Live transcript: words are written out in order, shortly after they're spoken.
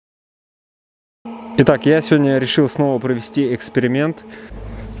Итак, я сегодня решил снова провести эксперимент.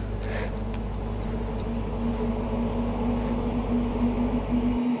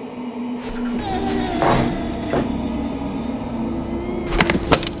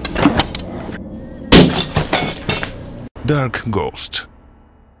 Dark Ghost.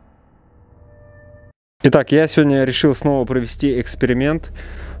 Итак, я сегодня решил снова провести эксперимент,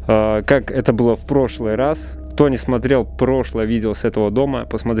 как это было в прошлый раз. Кто не смотрел прошлое видео с этого дома,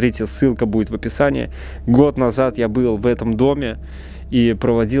 посмотрите, ссылка будет в описании. Год назад я был в этом доме и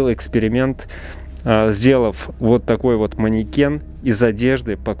проводил эксперимент, сделав вот такой вот манекен из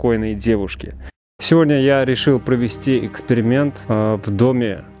одежды покойной девушки. Сегодня я решил провести эксперимент в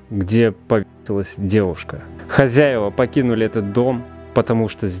доме, где повесилась девушка. Хозяева покинули этот дом, потому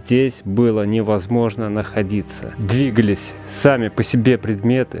что здесь было невозможно находиться. Двигались сами по себе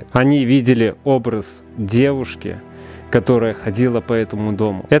предметы. Они видели образ девушки, которая ходила по этому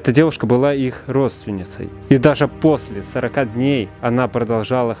дому. Эта девушка была их родственницей. И даже после 40 дней она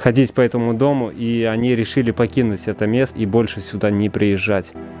продолжала ходить по этому дому, и они решили покинуть это место и больше сюда не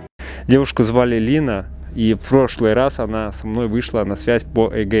приезжать. Девушку звали Лина, и в прошлый раз она со мной вышла на связь по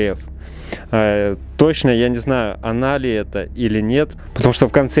ЭГФ. Точно я не знаю, она ли это или нет, потому что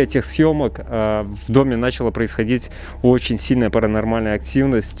в конце этих съемок в доме начала происходить очень сильная паранормальная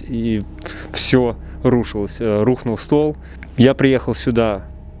активность, и все рушилось, рухнул стол. Я приехал сюда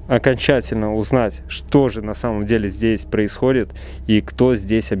окончательно узнать, что же на самом деле здесь происходит и кто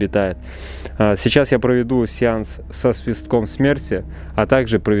здесь обитает. Сейчас я проведу сеанс со свистком смерти, а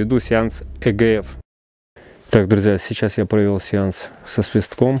также проведу сеанс ЭГФ. Так, друзья, сейчас я провел сеанс со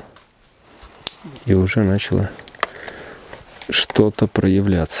свистком, и уже начало что-то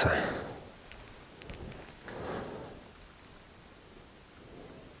проявляться.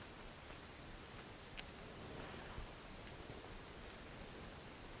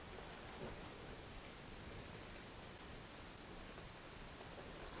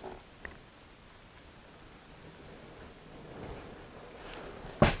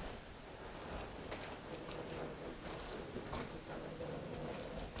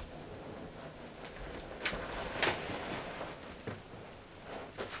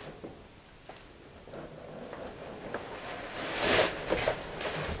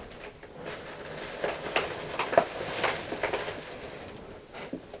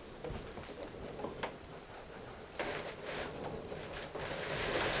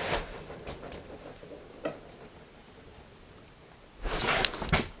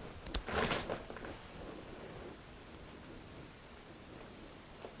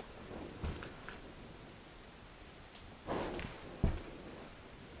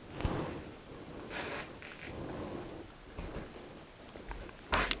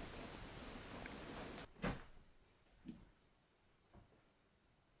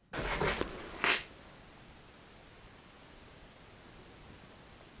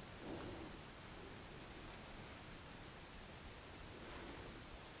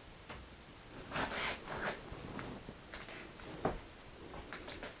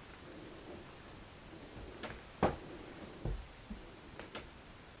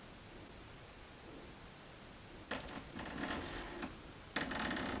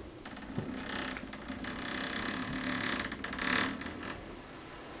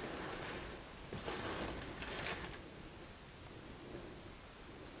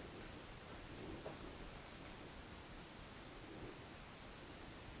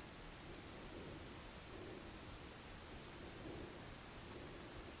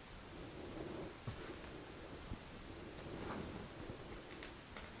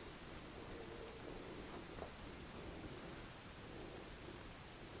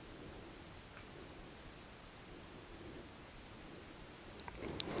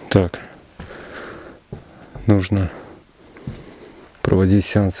 Так, нужно проводить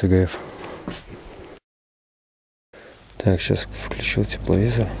сеанс ЭГФ. Так, сейчас включил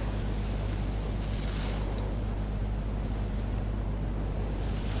тепловизор.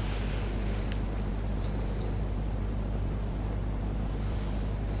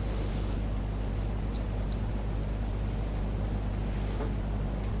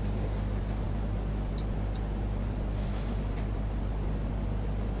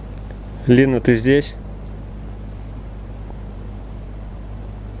 Лина, ты здесь?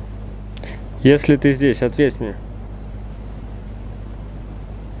 Если ты здесь, ответь мне.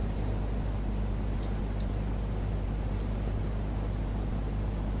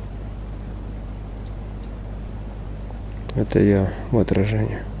 Это я в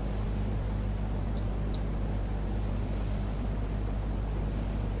отражении.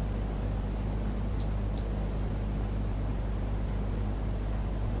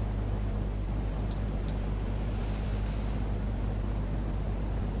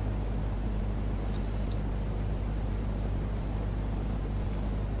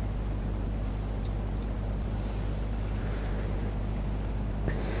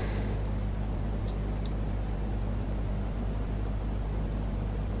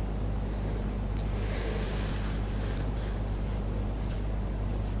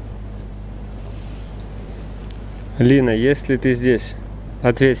 Лина, если ты здесь,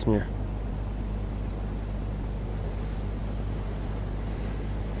 ответь мне.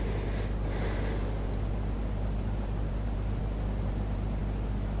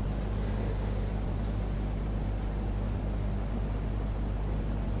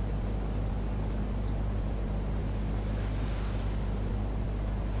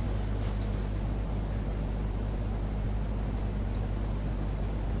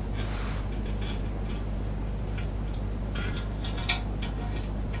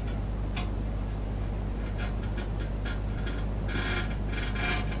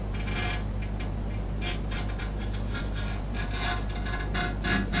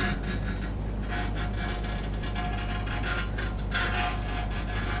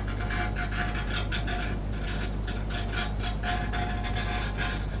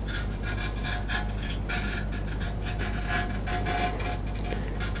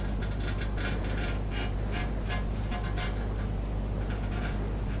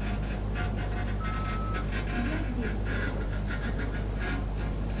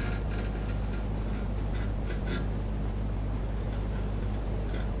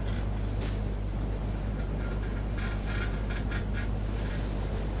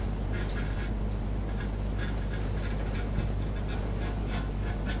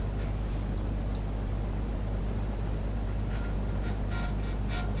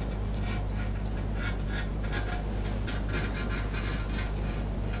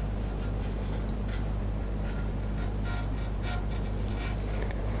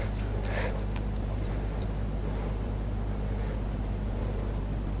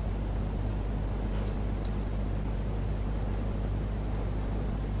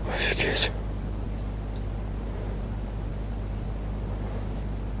 Офигеть.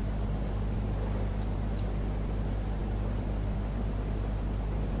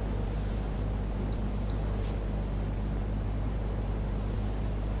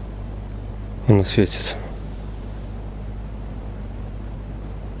 Она светится.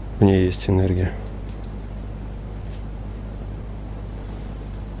 В ней есть энергия.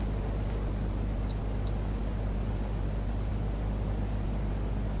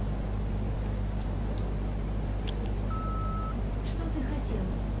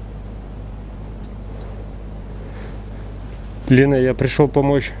 Лина, я пришел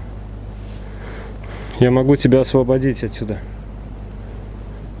помочь. Я могу тебя освободить отсюда.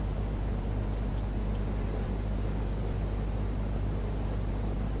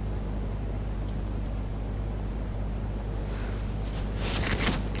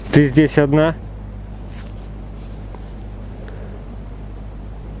 Ты здесь одна?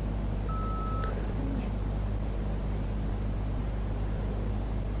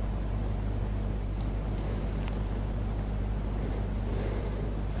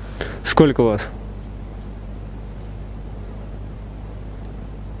 Сколько вас?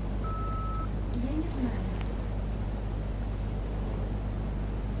 Я не знаю.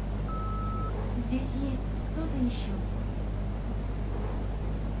 Здесь есть кто-то еще.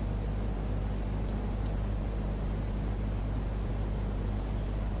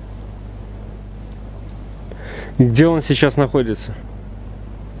 Где он сейчас находится?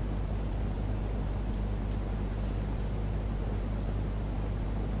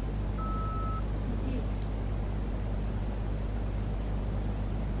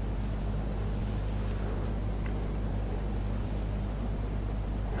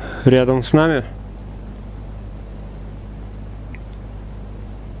 Рядом с нами?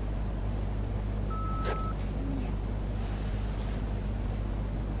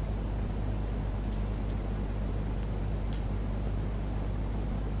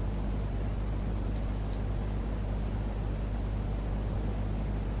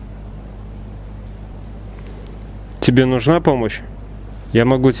 Тебе нужна помощь? Я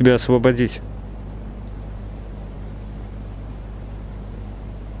могу тебя освободить.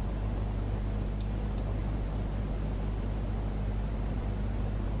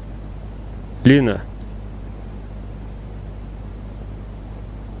 Лина.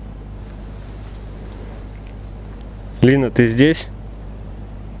 Лина, ты здесь?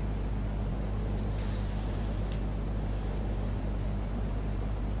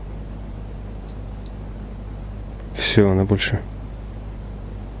 Все, она больше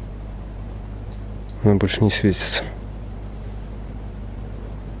не светится.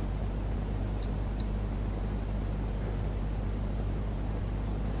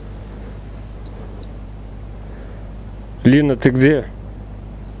 Лина, ты где?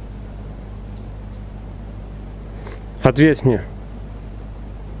 Ответь мне.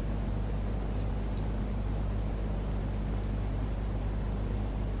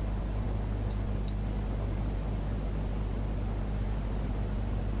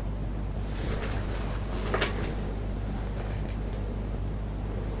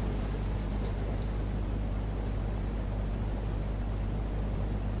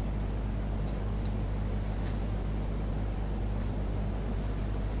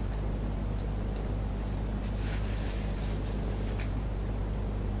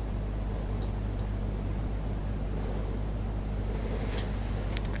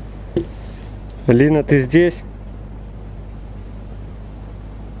 Лина, ты здесь?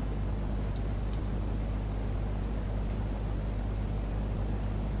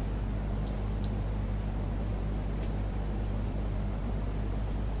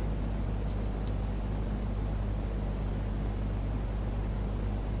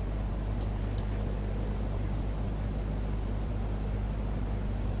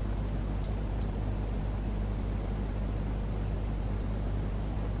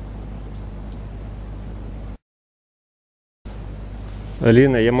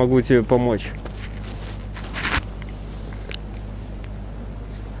 Лина, я могу тебе помочь.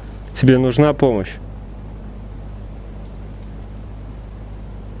 Тебе нужна помощь?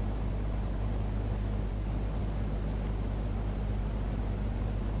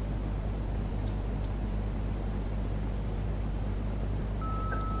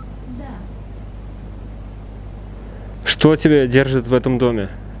 Да. Что тебя держит в этом доме?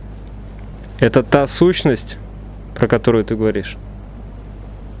 Это та сущность, про которую ты говоришь?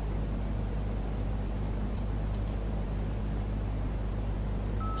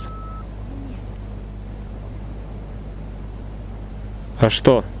 Нет. А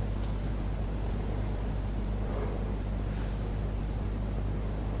что?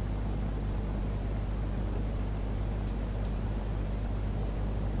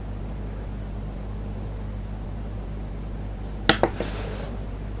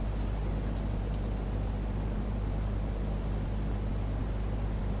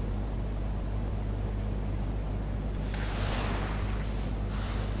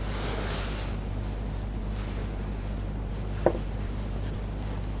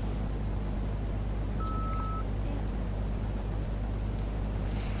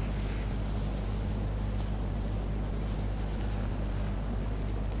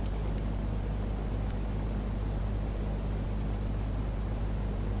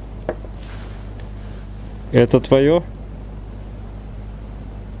 Это твое?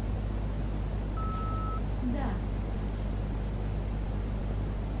 Да.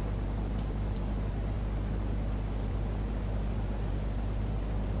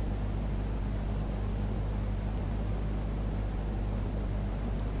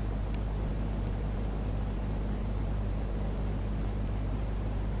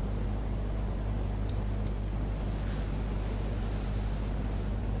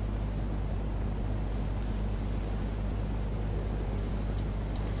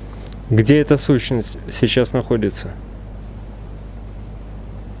 Где эта сущность сейчас находится?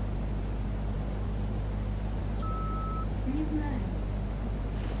 Не знаю.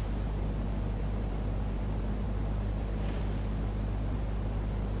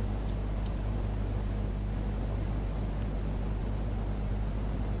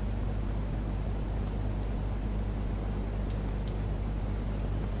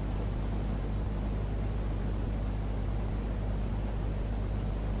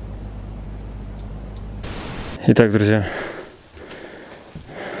 Итак, друзья,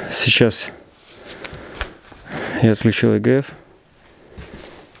 сейчас я отключил ЭГФ.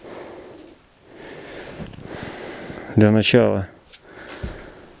 Для начала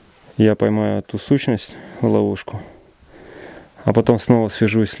я поймаю эту сущность в ловушку, а потом снова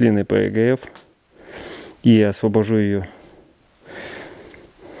свяжусь с Линой по ЭГФ и освобожу ее.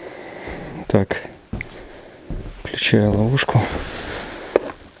 Так, включаю ловушку.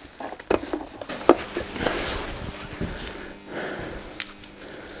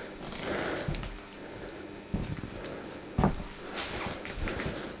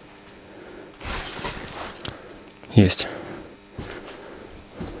 Есть.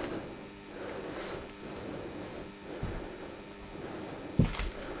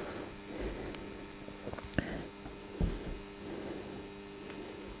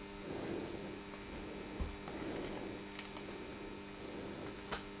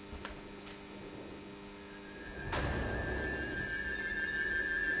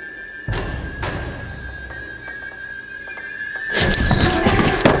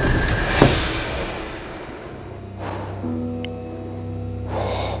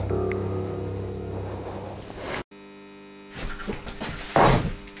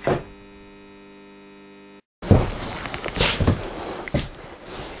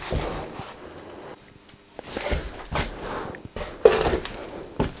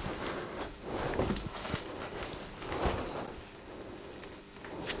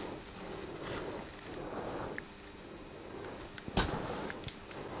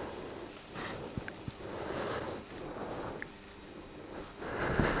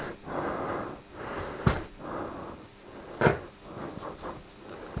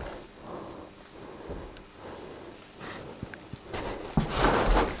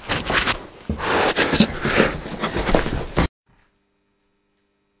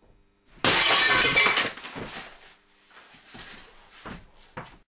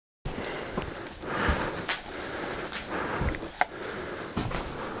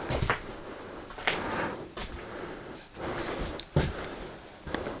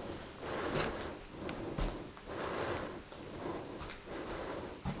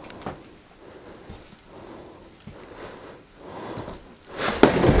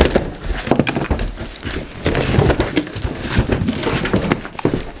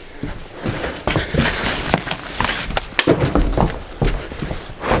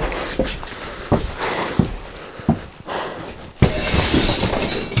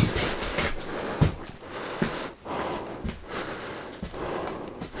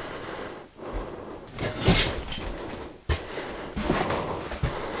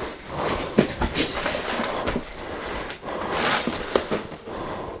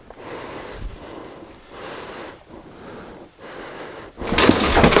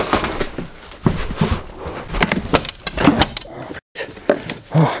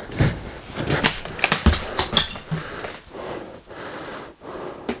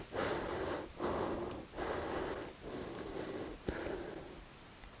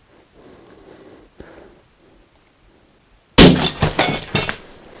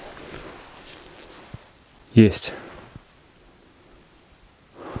 Есть.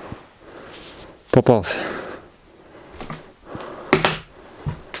 Попался.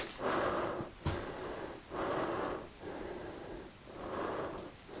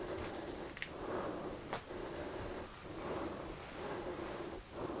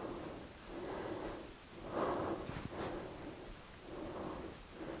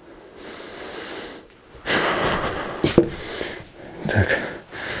 Так,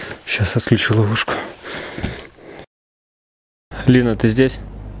 сейчас отключу ловушку. Лина, ты здесь?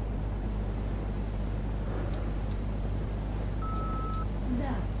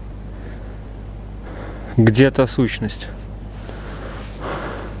 Да. Где та сущность?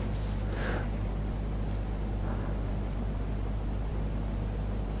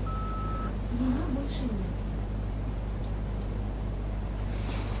 Ее больше нет.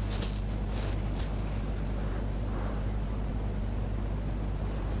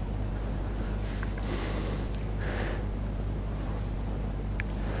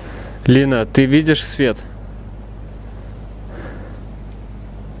 Лина, ты видишь свет?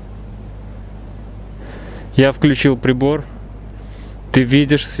 Я включил прибор. Ты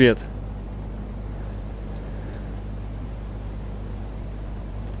видишь свет?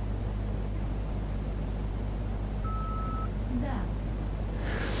 Да.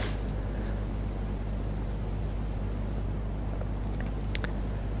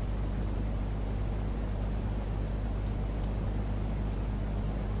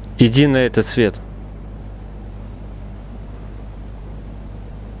 Иди на этот свет.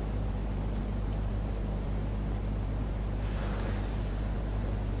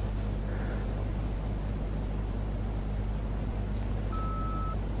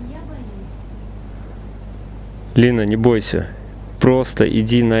 Я боюсь. Лина, не бойся. Просто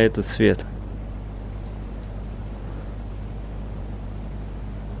иди на этот свет.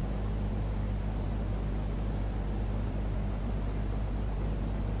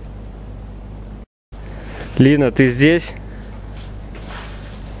 Лина, ты здесь?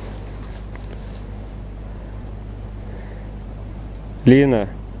 Лина,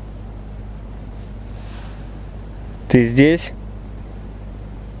 ты здесь?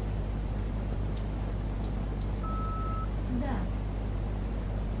 Да.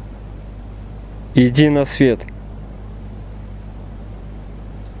 Иди на свет.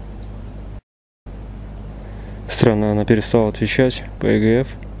 Странно, она перестала отвечать по ЭГФ,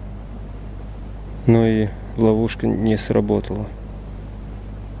 но и ловушка не сработала.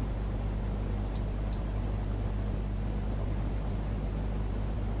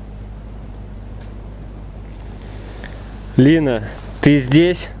 Лина, ты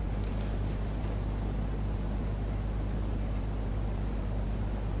здесь?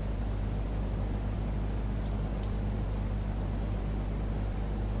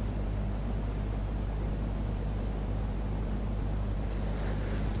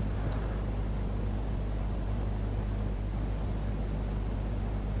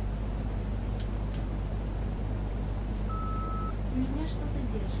 Меня что-то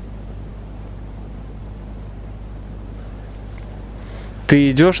держит. Ты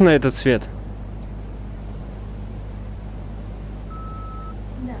идешь на этот свет?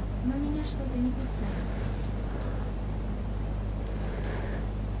 Да, но меня что-то не пускает.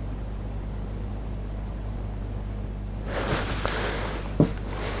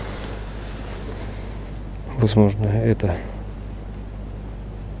 Возможно, это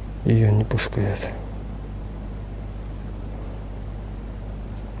ее не пускает.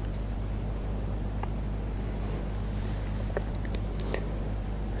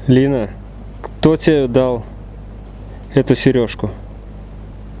 Лина, кто тебе дал эту сережку?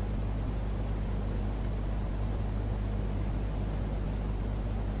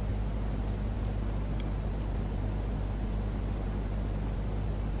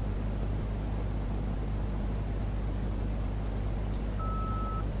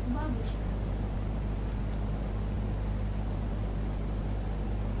 Бабушка.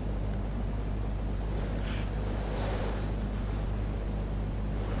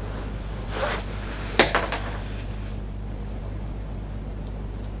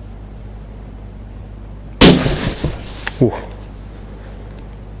 Ух.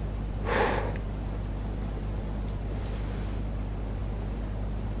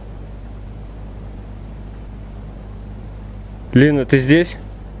 Лина, ты здесь?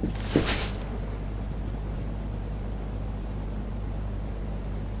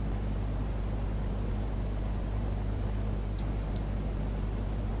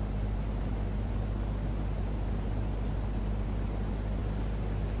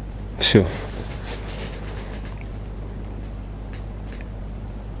 Все.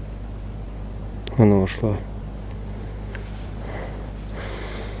 Она ушла.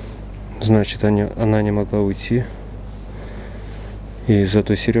 Значит, она не могла уйти из-за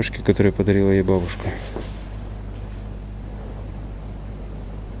той сережки, которую подарила ей бабушка.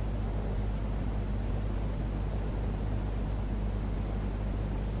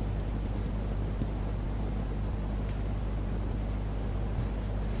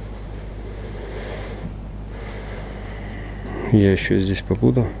 Я еще здесь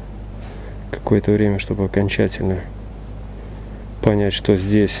побуду какое-то время, чтобы окончательно понять, что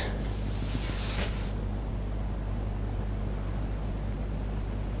здесь.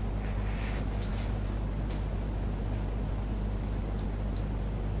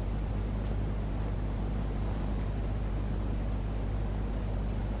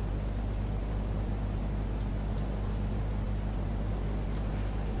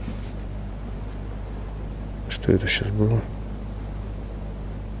 Что это сейчас было?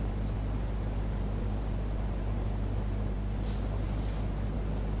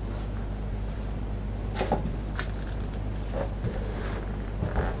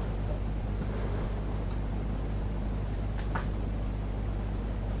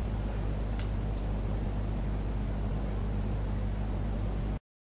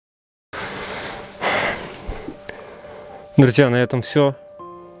 Друзья, на этом все.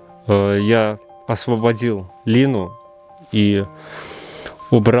 Я освободил Лину и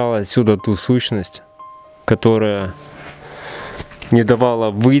убрал отсюда ту сущность, которая не давала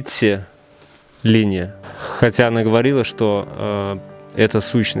выйти Лине. Хотя она говорила, что эта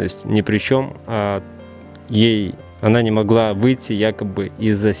сущность ни при чем, а она не могла выйти якобы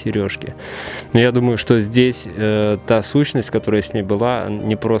из-за сережки. Но я думаю, что здесь та сущность, которая с ней была,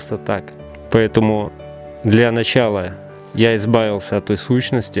 не просто так. Поэтому для начала я избавился от той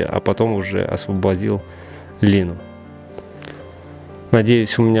сущности, а потом уже освободил Лину.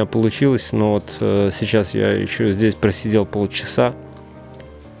 Надеюсь, у меня получилось, но вот сейчас я еще здесь просидел полчаса.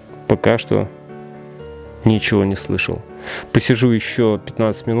 Пока что ничего не слышал. Посижу еще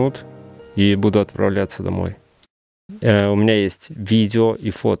 15 минут и буду отправляться домой. У меня есть видео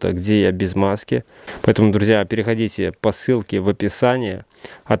и фото, где я без маски. Поэтому, друзья, переходите по ссылке в описании,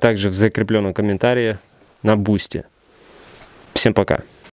 а также в закрепленном комментарии на Бусти. Всем пока.